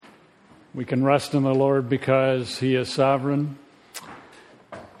We can rest in the Lord because He is sovereign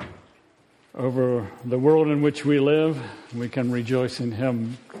over the world in which we live. We can rejoice in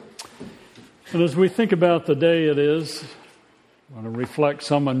Him. And as we think about the day it is, I want to reflect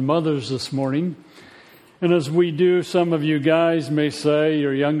some on mothers this morning. And as we do, some of you guys may say,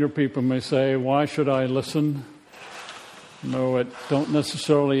 your younger people may say, why should I listen? No, it don't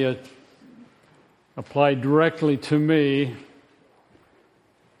necessarily apply directly to me.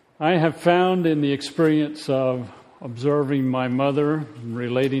 I have found in the experience of observing my mother,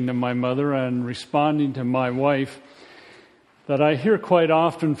 relating to my mother, and responding to my wife, that I hear quite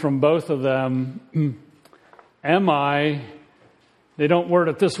often from both of them, am I, they don't word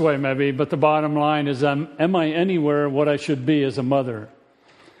it this way maybe, but the bottom line is, am I anywhere what I should be as a mother?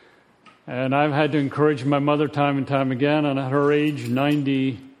 And I've had to encourage my mother time and time again, and at her age,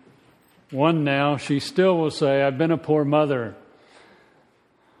 91 now, she still will say, I've been a poor mother.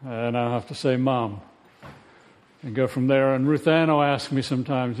 And I'll have to say, Mom. And go from there. And Ruth Ann will ask me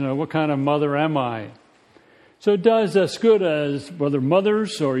sometimes, what kind of mother am I? So it does as good as whether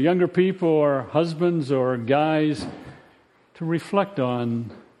mothers or younger people or husbands or guys to reflect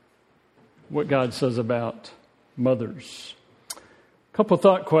on what God says about mothers. A couple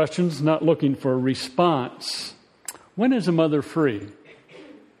thought questions, not looking for a response. When is a mother free?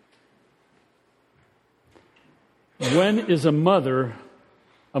 When is a mother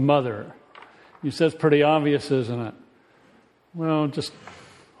a mother? You said it's pretty obvious, isn't it? Well, just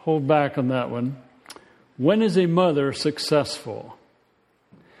hold back on that one. When is a mother successful?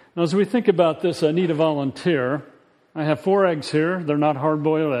 Now, as we think about this, I need a volunteer. I have 4 eggs here. They're not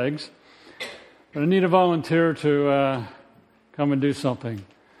hard-boiled eggs. But I need a volunteer to come and do something.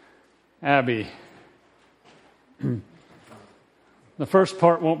 Abby. The first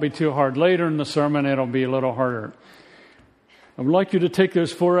part won't be too hard. Later in the sermon, it'll be a little harder. I would like you to take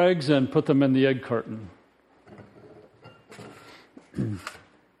those 4 eggs and put them in the egg carton.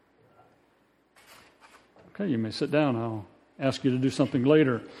 Okay, you may sit down. I'll ask you to do something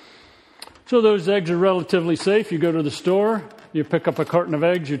later. So those eggs are relatively safe. You go to the store, you pick up a carton of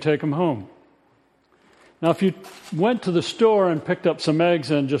eggs, you take them home. Now, if you went to the store and picked up some eggs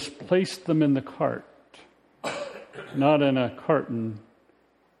and just placed them in the cart, not in a carton,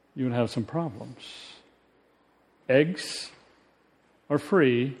 you would have some problems. Eggs are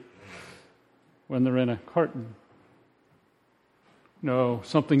free when they're in a carton. No,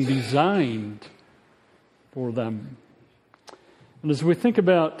 something designed for them. And as we think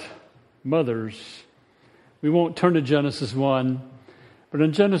about mothers, we won't turn to Genesis 1, but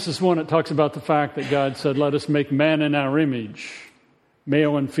in Genesis 1 it talks about the fact that God said, let us make man in our image.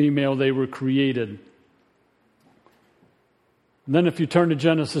 Male and female, they were created. And then if you turn to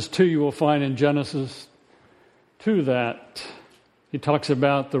Genesis 2, you will find in Genesis 2 that He talks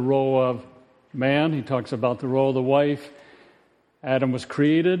about the role of man. He talks about the role of the wife. Adam was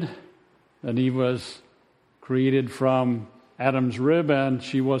created, and he was created from Adam's rib, and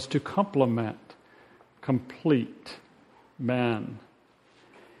she was to complement, complete man.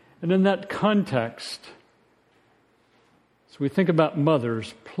 And in that context, as we think about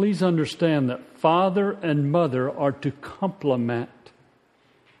mothers, please understand that father and mother are to complement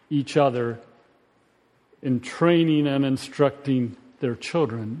each other in training and instructing their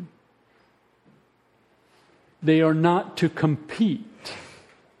children. They are not to compete.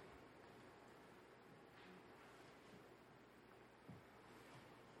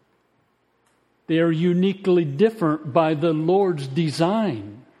 They are uniquely different by the Lord's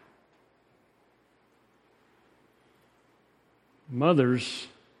design. Mothers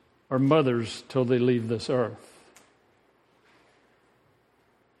are mothers till they leave this earth.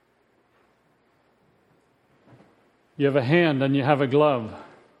 You have a hand and you have a glove.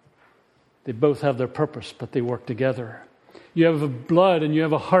 They both have their purpose, but they work together. You have a blood and you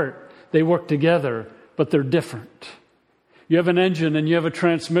have a heart. They work together, but they're different. You have an engine and you have a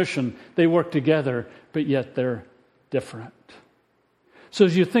transmission. They work together, but yet they're different. So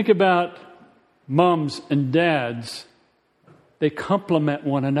as you think about moms and dads, they complement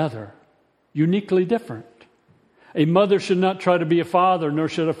one another, uniquely different. A mother should not try to be a father, nor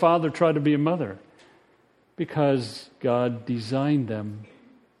should a father try to be a mother, because God designed them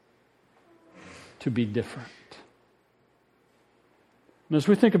to be different. And as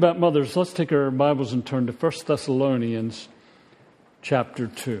we think about mothers, let's take our Bibles and turn to 1 Thessalonians chapter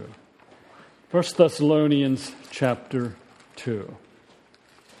 2. 1 Thessalonians chapter 2.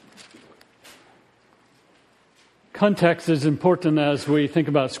 Context is important as we think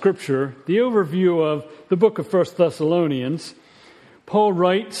about Scripture. The overview of the book of 1 Thessalonians, Paul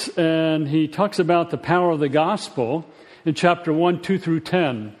writes and he talks about the power of the gospel in chapter 1, 2 through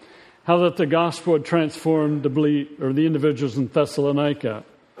 10. how that the gospel had transformed the individuals in Thessalonica.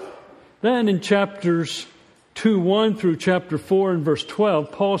 Then in chapters 2:1 through chapter 4 and verse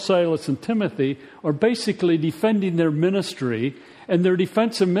 12, Paul, Silas, and Timothy are basically defending their ministry, and their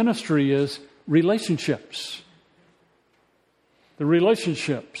defense of ministry is relationships. The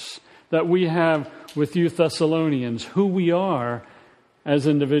relationships that we have with you Thessalonians, who we are as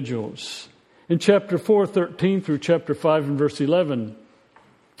individuals. In chapter 4:13 through chapter 5 and verse 11,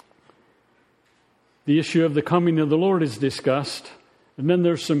 the issue of the coming of the Lord is discussed, and then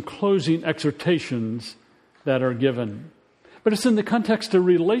there's some closing exhortations that are given. But it's in the context of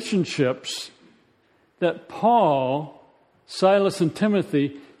relationships that Paul, Silas, and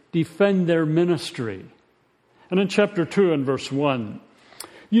Timothy defend their ministry. And in chapter 2 and verse 1,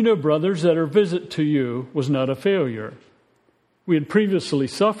 you know, brothers, that our visit to you was not a failure. We had previously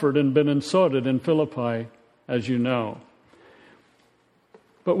suffered and been insulted in Philippi, as you know.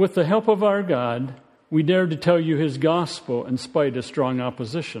 But with the help of our God, we dared to tell you his gospel in spite of strong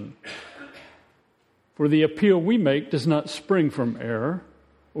opposition. For the appeal we make does not spring from error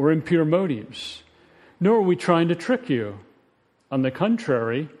or impure motives, nor are we trying to trick you. On the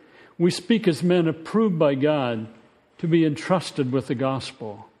contrary, we speak as men approved by God to be entrusted with the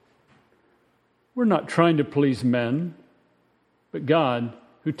gospel. We're not trying to please men, but God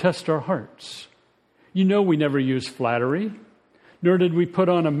who tests our hearts. You know we never use flattery, nor did we put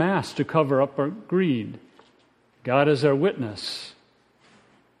on a mask to cover up our greed. God is our witness.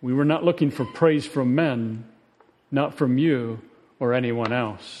 We were not looking for praise from men, not from you or anyone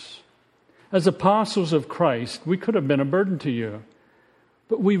else. As apostles of Christ, we could have been a burden to you,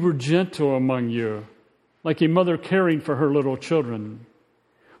 but we were gentle among you, like a mother caring for her little children.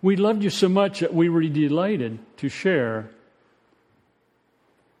 We loved you so much that we were delighted to share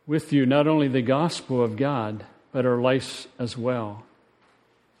with you not only the gospel of God, but our lives as well,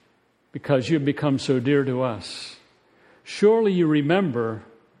 because you've become so dear to us. Surely you remember,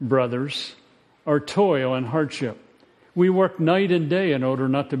 brothers, our toil and hardship. We worked night and day in order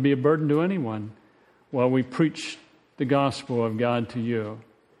not to be a burden to anyone while we preach the gospel of God to you.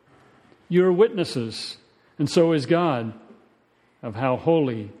 You are witnesses, and so is God, of how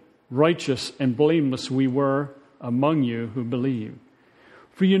holy, righteous, and blameless we were among you who believe.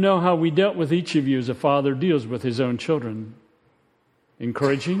 For you know how we dealt with each of you as a father deals with his own children,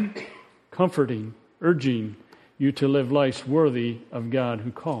 encouraging, comforting, urging you to live lives worthy of God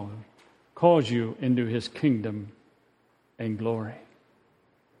who calls you into his kingdom and glory.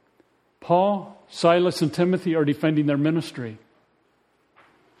 Paul, Silas, and Timothy are defending their ministry.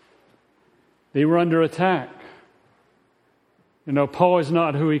 They were under attack. You know, Paul is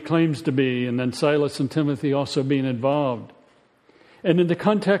not who he claims to be, and then Silas and Timothy also being involved. And in the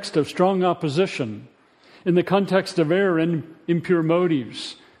context of strong opposition, in the context of error and impure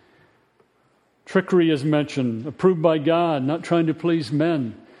motives, trickery is mentioned, approved by God, not trying to please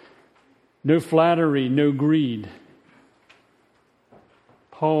men, no flattery, no greed.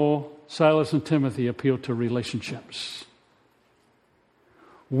 Paul, Silas, and Timothy appeal to relationships.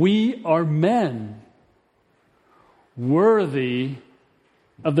 We are men worthy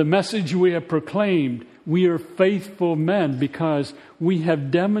of the message we have proclaimed. We are faithful men because we have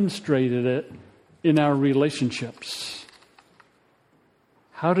demonstrated it in our relationships.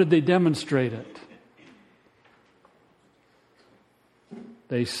 How did they demonstrate it?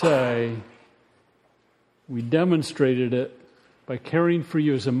 They say, we demonstrated it by caring for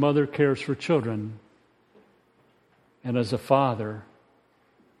you as a mother cares for children and as a father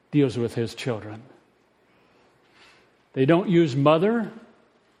deals with his children. They don't use mother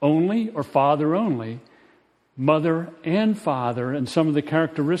only or father only. Mother and father, and some of the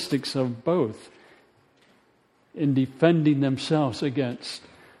characteristics of both in defending themselves against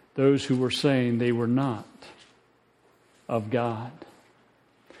those who were saying they were not of God.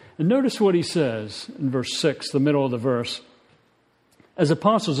 And notice what he says in verse 6, the middle of the verse. As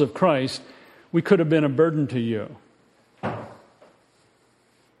apostles of Christ, we could have been a burden to you.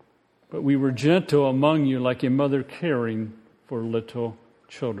 But we were gentle among you like a mother caring for little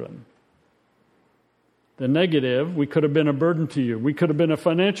children. The negative, we could have been a burden to you. We could have been a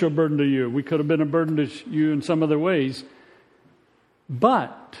financial burden to you. We could have been a burden to you in some other ways.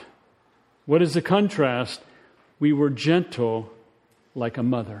 But, what is the contrast? We were gentle like a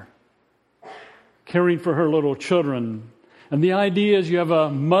mother, caring for her little children. And the idea is you have a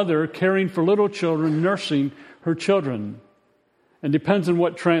mother caring for little children, nursing her children. And depends on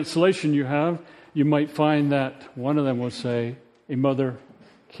what translation you have, you might find that one of them will say, a mother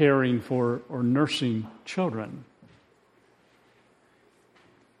caring for or nursing children.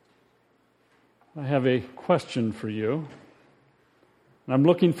 I have a question for you. And I'm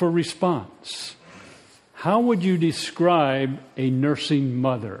looking for response. How would you describe a nursing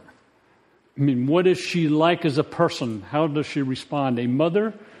mother? I mean, what is she like as a person? How does she respond? A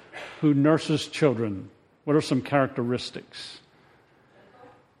mother who nurses children. What are some characteristics?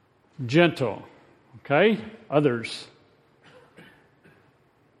 Gentle. Okay? Others.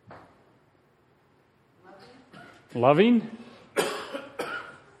 Loving.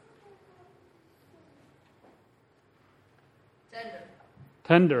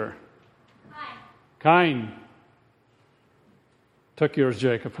 Tender. Kind. Took yours,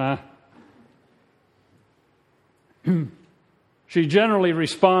 Jacob, huh? She generally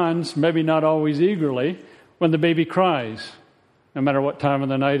responds, maybe not always eagerly, when the baby cries, no matter what time of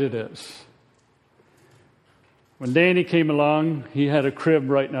the night it is. When Danny came along, he had a crib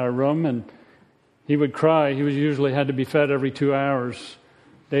right in our room, and he would cry. He usually had to be fed every 2 hours,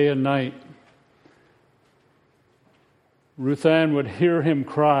 day and night. Ruth Ann would hear him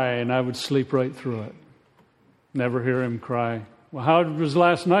cry, and I would sleep right through it. Never hear him cry. Well, how was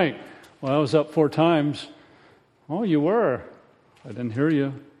last night? Well, I was up 4 times. Oh, you were. I didn't hear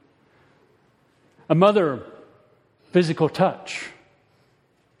you. A mother, physical touch.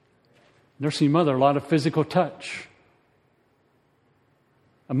 Nursing mother, a lot of physical touch.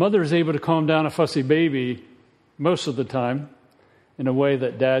 A mother is able to calm down a fussy baby most of the time in a way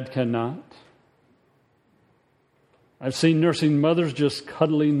that dad cannot. I've seen nursing mothers just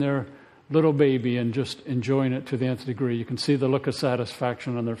cuddling their little baby and just enjoying it to the nth degree. You can see the look of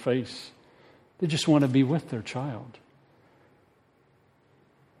satisfaction on their face. They just want to be with their child.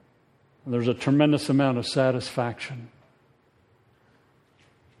 And there's a tremendous amount of satisfaction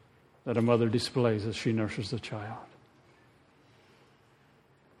that a mother displays as she nurses the child.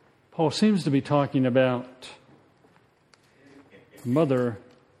 Paul seems to be talking about a mother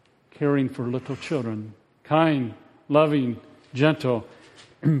caring for little children, kind, loving, gentle.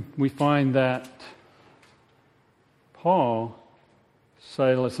 We find that Paul,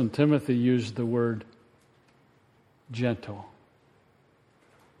 Silas, and Timothy used the word gentle.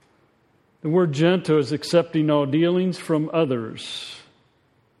 The word gentle is accepting all dealings from others.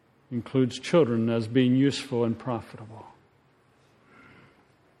 Includes children as being useful and profitable.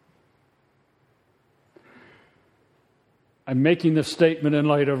 I'm making this statement in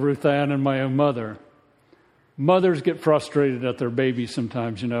light of Ruth Ann and my own mother. Mothers get frustrated at their babies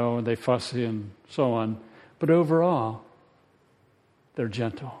sometimes, and they fussy and so on. But overall, they're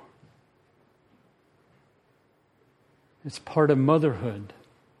gentle. It's part of motherhood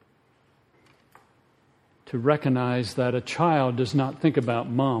to recognize that a child does not think about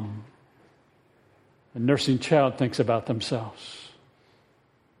mom. A nursing child thinks about themselves.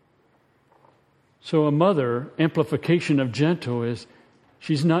 So a mother, amplification of gentle is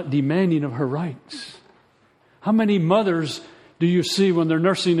she's not demanding of her rights. How many mothers do you see when they're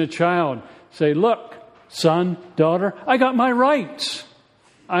nursing a child say, look, son, daughter, I got my rights.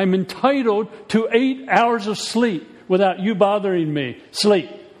 I'm entitled to 8 hours of sleep without you bothering me.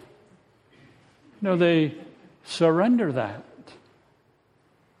 Sleep. No, they surrender that.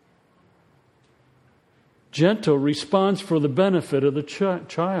 Gentle responds for the benefit of the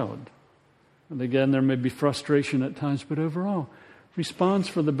child. And again, there may be frustration at times, but overall, responds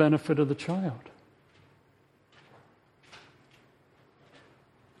for the benefit of the child.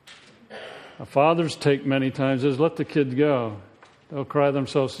 A father's take many times is let the kids go. They'll cry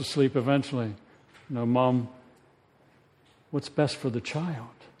themselves to sleep eventually. No, Mom, what's best for the child?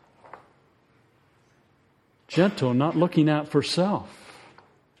 Gentle, not looking out for self.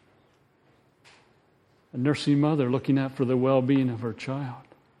 A nursing mother looking out for the well-being of her child.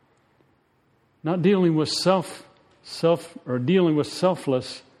 Not dealing with dealing with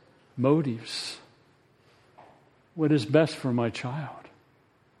selfless motives. What is best for my child?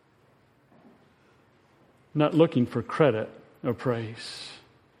 Not looking for credit or praise.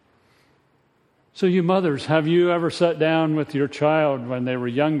 So you mothers, have you ever sat down with your child when they were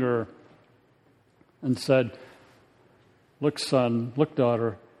younger and said, look, son, look,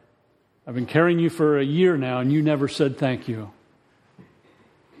 daughter, I've been carrying you for a year now and you never said thank you.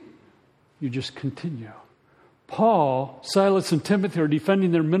 You just continue. Paul, Silas, and Timothy are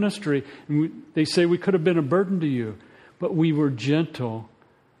defending their ministry, and they say we could have been a burden to you, but we were gentle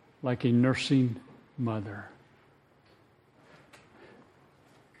like a nursing mother.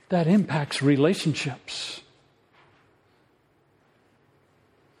 That impacts relationships.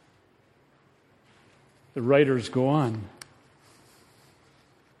 The writers go on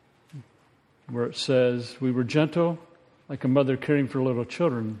where it says, we were gentle like a mother caring for little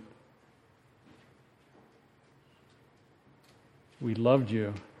children. We loved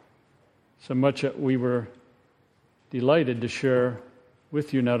you so much that we were delighted to share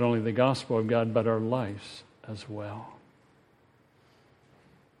with you not only the gospel of God, but our lives as well.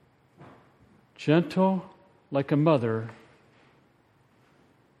 Gentle like a mother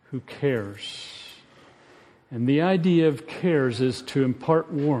who cares. And the idea of cares is to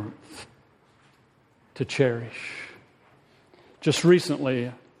impart warmth, to cherish. Just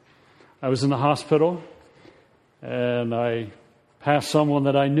recently, I was in the hospital and I passed someone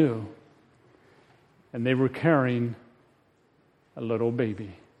that I knew, and they were carrying a little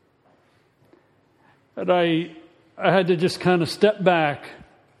baby. And I had to just kind of step back,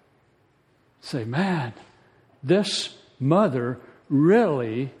 say, man, this mother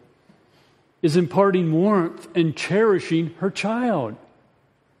really is imparting warmth and cherishing her child.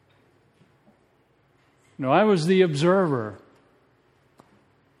 I was the observer.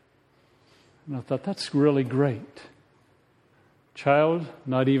 And I thought, that's really great. Child,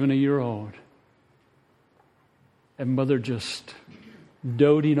 not even a year old. And mother just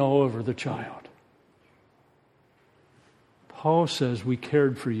doting all over the child. Paul says, we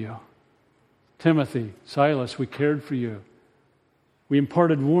cared for you. Timothy, Silas, we cared for you. We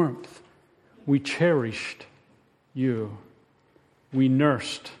imparted warmth. We cherished you. We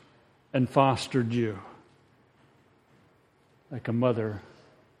nursed and fostered you like a mother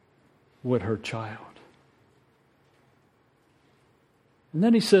would her child. And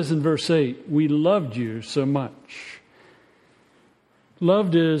then he says in verse 8, we loved you so much.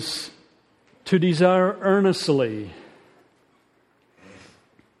 Loved is to desire earnestly.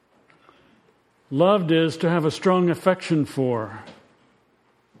 Loved is to have a strong affection for.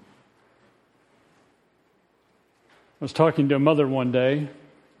 I was talking to a mother one day,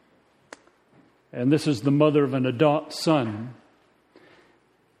 and this is the mother of an adult son.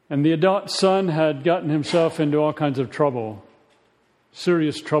 And the adult son had gotten himself into all kinds of trouble,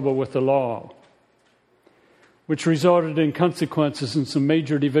 serious trouble with the law, which resulted in consequences and some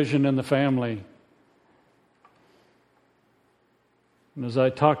major division in the family. And as I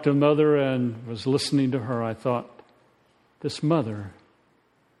talked to the mother and was listening to her, I thought, this mother,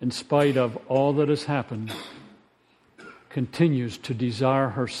 in spite of all that has happened, continues to desire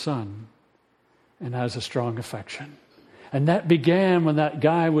her son and has a strong affection. And that began when that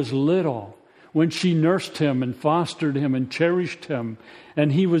guy was little, when she nursed him and fostered him and cherished him,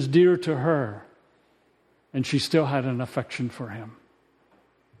 and he was dear to her, and she still had an affection for him.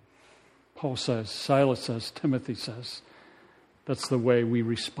 Paul says, Silas says, Timothy says, that's the way we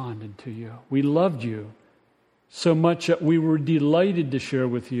responded to you. We loved you so much that we were delighted to share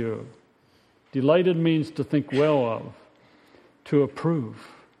with you. Delighted means to think well of, to approve,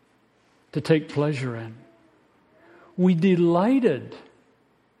 to take pleasure in. We delighted.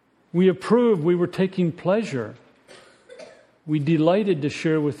 We approved. We were taking pleasure. We delighted to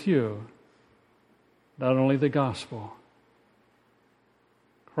share with you not only the gospel,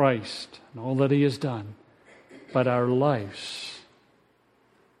 Christ, and all that He has done, but our lives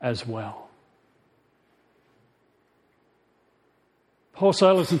as well. Paul,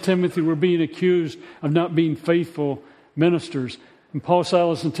 Silas, and Timothy were being accused of not being faithful ministers. And Paul,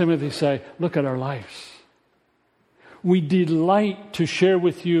 Silas, and Timothy say, look at our lives. We delight to share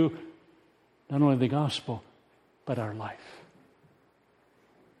with you not only the gospel, but our life.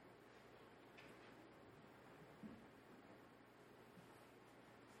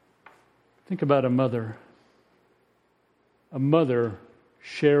 Think about a mother. A mother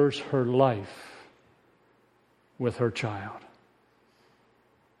shares her life with her child.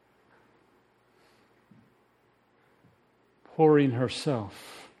 Pouring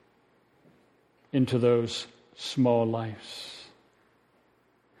herself into those small lives.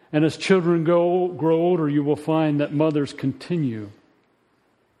 And as children grow older, you will find that mothers continue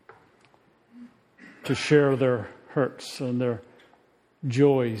to share their hurts and their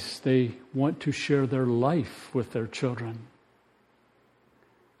joys. They want to share their life with their children.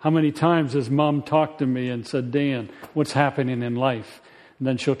 How many times has Mom talked to me and said, Dan, what's happening in life? And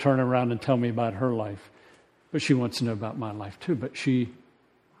then she'll turn around and tell me about her life. But she wants to know about my life too. But she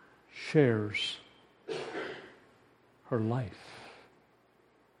shares her life.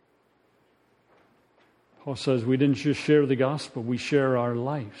 Paul says we didn't just share the gospel, we share our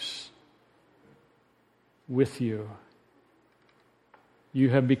lives with you. You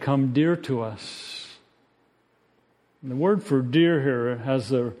have become dear to us. And the word for dear here has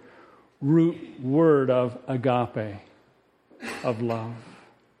the root word of agape, of love.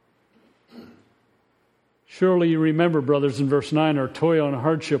 Surely you remember, brothers, in verse 9, our toil and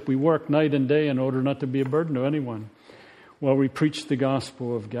hardship, we work night and day in order not to be a burden to anyone, while we preach the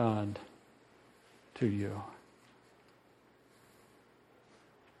gospel of God to you.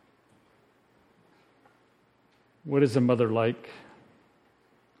 What is a mother like?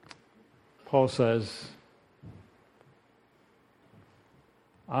 Paul says,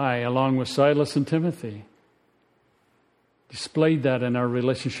 I, along with Silas and Timothy, displayed that in our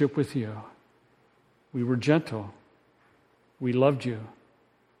relationship with you. We were gentle. We loved you.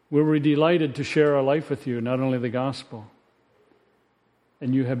 We were delighted to share our life with you, not only the gospel.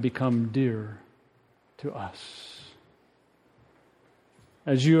 And you have become dear to us.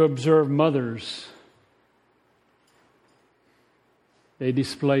 As you observe mothers, they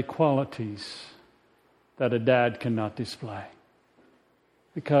display qualities that a dad cannot display.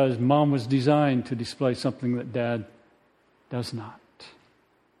 Because mom was designed to display something that dad does not.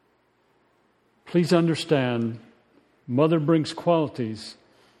 Please understand, mother brings qualities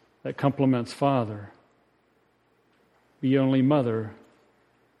that complements father. Be only mother,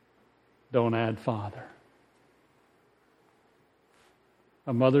 don't add father.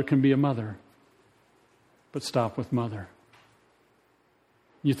 A mother can be a mother, but stop with mother.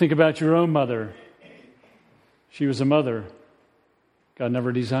 You think about your own mother. She was a mother. God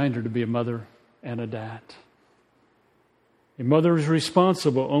never designed her to be a mother and a dad. A mother is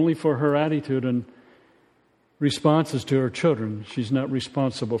responsible only for her attitude and responses to her children. She's not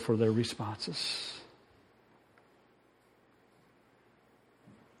responsible for their responses.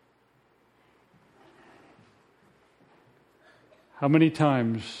 How many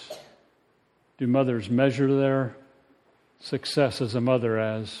times do mothers measure their success as a mother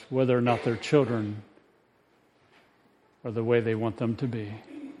as whether or not their children are the way they want them to be?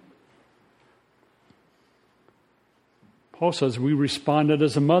 Paul says we responded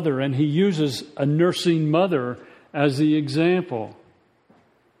as a mother, and he uses a nursing mother as the example.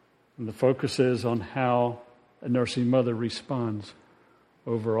 And the focus is on how a nursing mother responds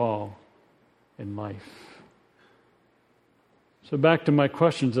overall in life. So back to my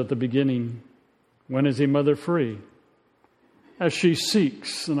questions at the beginning. When is a mother free? As she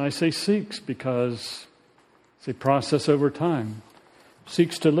seeks, and I say seeks because it's a process over time,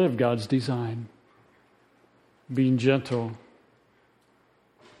 seeks to live God's design. Being gentle,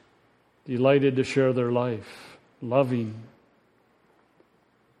 delighted to share their life, loving,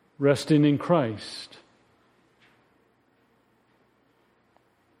 resting in Christ,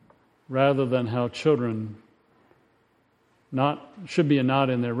 rather than how children, should be a not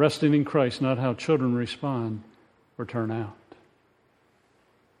in there, resting in Christ, not how children respond or turn out.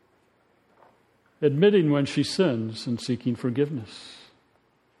 Admitting when she sins and seeking forgiveness.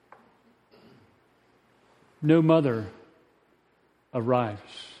 No mother arrives.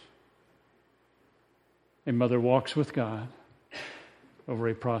 A mother walks with God over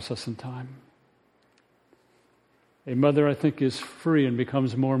a process in time. A mother, I think, is free and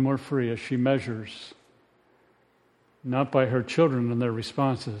becomes more and more free as she measures, not by her children and their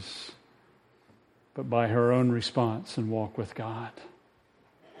responses, but by her own response and walk with God.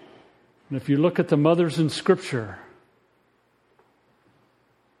 And if you look at the mothers in Scripture,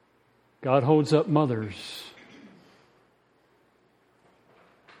 God holds up mothers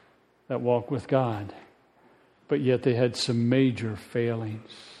that walk with God, but yet they had some major failings.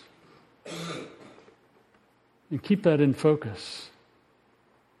 And keep that in focus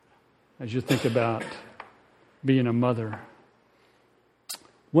as you think about being a mother.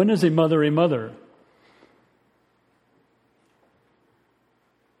 When is a mother a mother?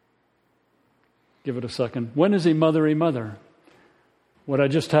 Give it a second. When is a mother a mother? What I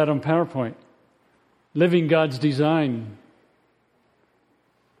just had on PowerPoint. Living God's design.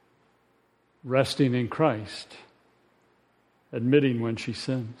 Resting in Christ. Admitting when she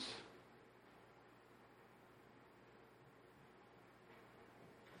sins.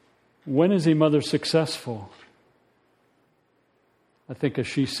 When is a mother successful? I think as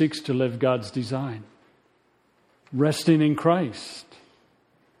she seeks to live God's design. Resting in Christ.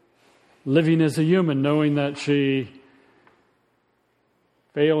 Living as a human, knowing that she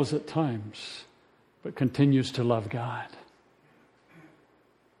fails at times, but continues to love God.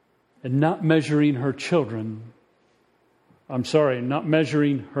 And not measuring her not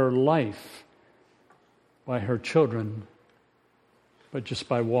measuring her life by her children, but just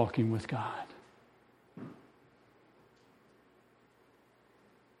by walking with God.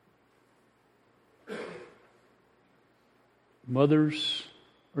 Mothers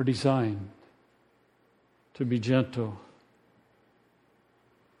are designed to be gentle,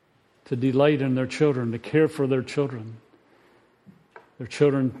 to delight in their children, to care for their children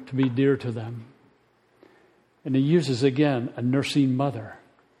to be dear to them. And he uses again a nursing mother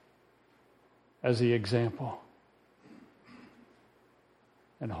as the example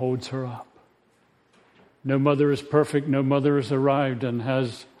and holds her up. No mother is perfect, no mother has arrived and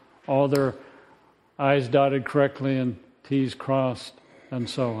has all their I's dotted correctly and T's crossed and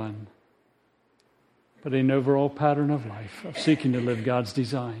so on. but an overall pattern of life, of seeking to live God's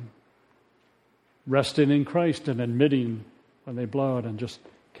design. Resting in Christ and admitting when they blow it and just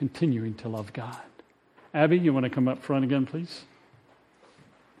continuing to love God. Abby, you want to come up front again, please?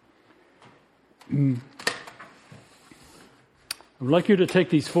 I would like you to take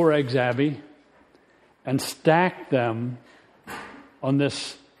these 4 eggs, Abby, and stack them on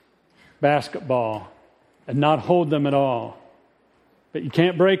this basketball and not hold them at all. But you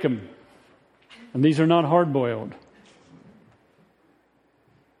can't break them. And these are not hard-boiled.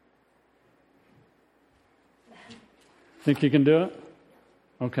 Think you can do it?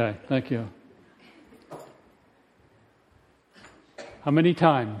 Okay, thank you. How many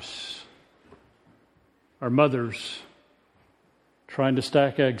times are mothers trying to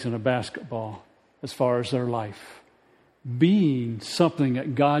stack eggs in a basketball as far as their life, being something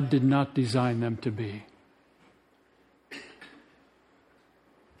that God did not design them to be?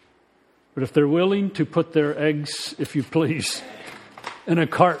 But if they're willing to put their eggs, if you please, in a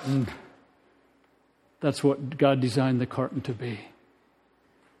carton, that's what God designed the carton to be.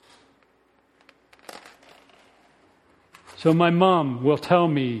 So my mom will tell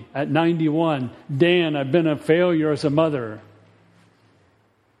me at 91, Dan, I've been a failure as a mother.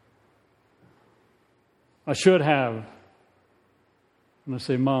 I should have. And I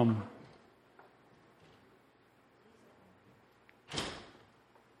say, Mom,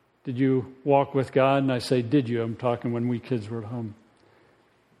 did you walk with God? And I say, did you? I'm talking when we kids were at home.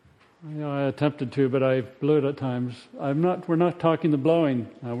 I attempted to, but I blew it at times. We're not talking the blowing.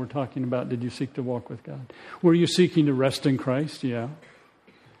 We're talking about, did you seek to walk with God? Were you seeking to rest in Christ? Yeah.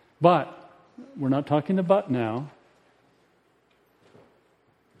 But we're not talking the but now.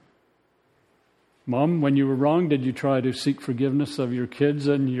 Mom, when you were wrong, did you try to seek forgiveness of your kids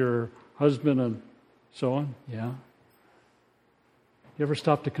and your husband and so on? Yeah. You ever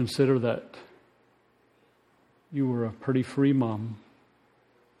stop to consider that you were a pretty free mom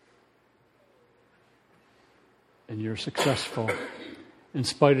and you're successful in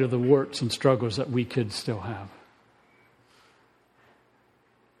spite of the warts and struggles that we kids still have?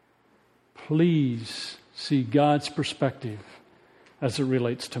 Please see God's perspective as it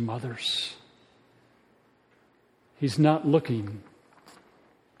relates to mothers. He's not looking,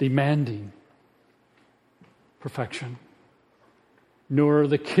 demanding perfection. Nor are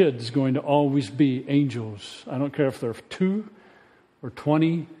the kids going to always be angels. I don't care if they're 2 or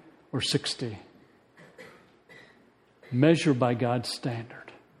 20 or 60. Measure by God's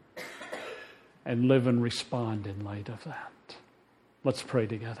standard and live and respond in light of that. Let's pray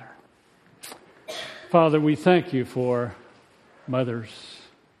together. Father, we thank you for mothers.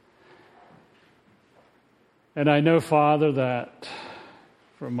 And I know, Father, that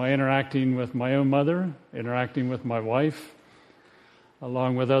from my interacting with my own mother, interacting with my wife,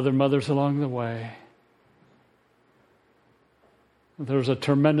 along with other mothers along the way, there's a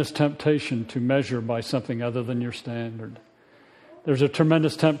tremendous temptation to measure by something other than your standard. There's a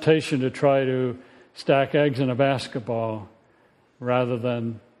tremendous temptation to try to stack eggs in a basketball rather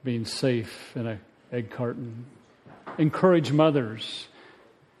than being safe in an egg carton. Encourage mothers.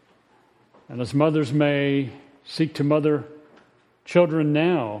 And as mothers may seek to mother children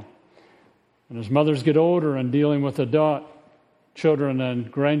now, and as mothers get older and dealing with adult children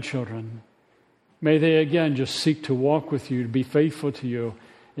and grandchildren, may they again just seek to walk with you, to be faithful to you,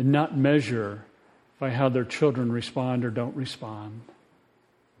 and not measure by how their children respond or don't respond,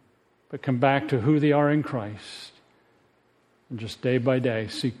 but come back to who they are in Christ and just day by day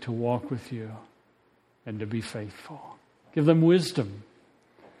seek to walk with you and to be faithful. Give them wisdom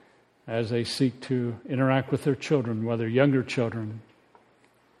as they seek to interact with their children, whether younger children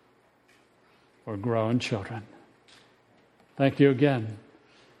or grown children. Thank you again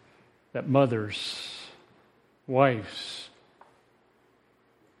that mothers, wives,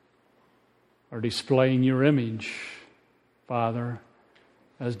 are displaying your image, Father,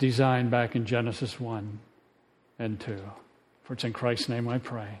 as designed back in Genesis 1 and 2. For it's in Christ's name I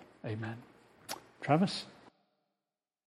pray. Amen. Travis?